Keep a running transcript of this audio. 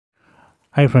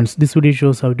Hi friends, this video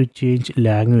shows how to change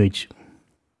language.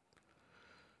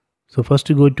 So first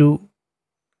you go to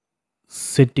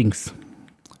settings,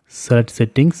 select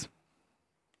settings,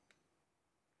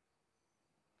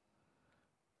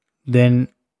 then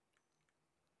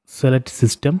select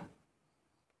system,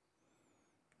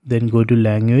 then go to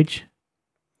language.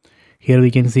 Here we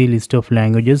can see list of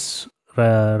languages.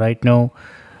 Right now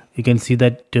you can see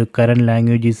that current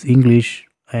language is English.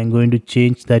 I am going to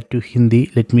change that to Hindi.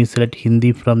 Let me select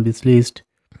Hindi from this list.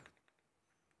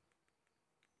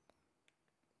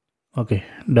 Okay,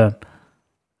 done.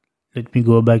 Let me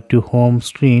go back to home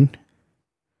screen.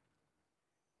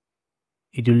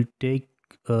 It will take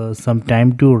some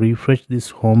time to refresh this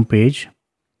home page.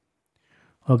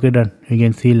 Okay, done. You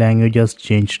can see language has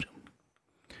changed.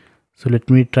 So let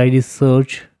me try this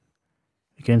search.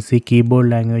 You can see keyboard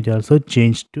language also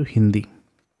changed to Hindi.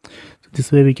 So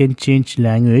this way we can change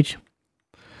language.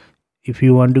 If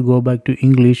you want to go back to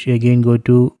English, again go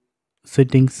to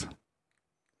settings,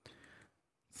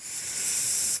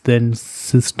 then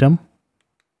system,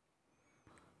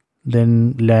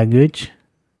 then language,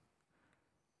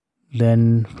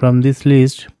 then from this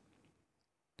list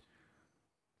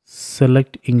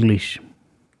select English.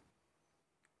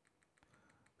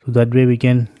 So that way we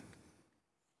can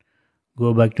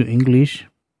go back to English.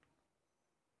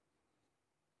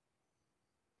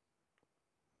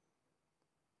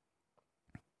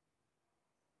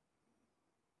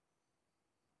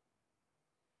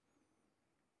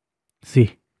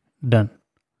 See, done.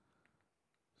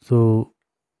 So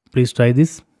please try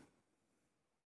this.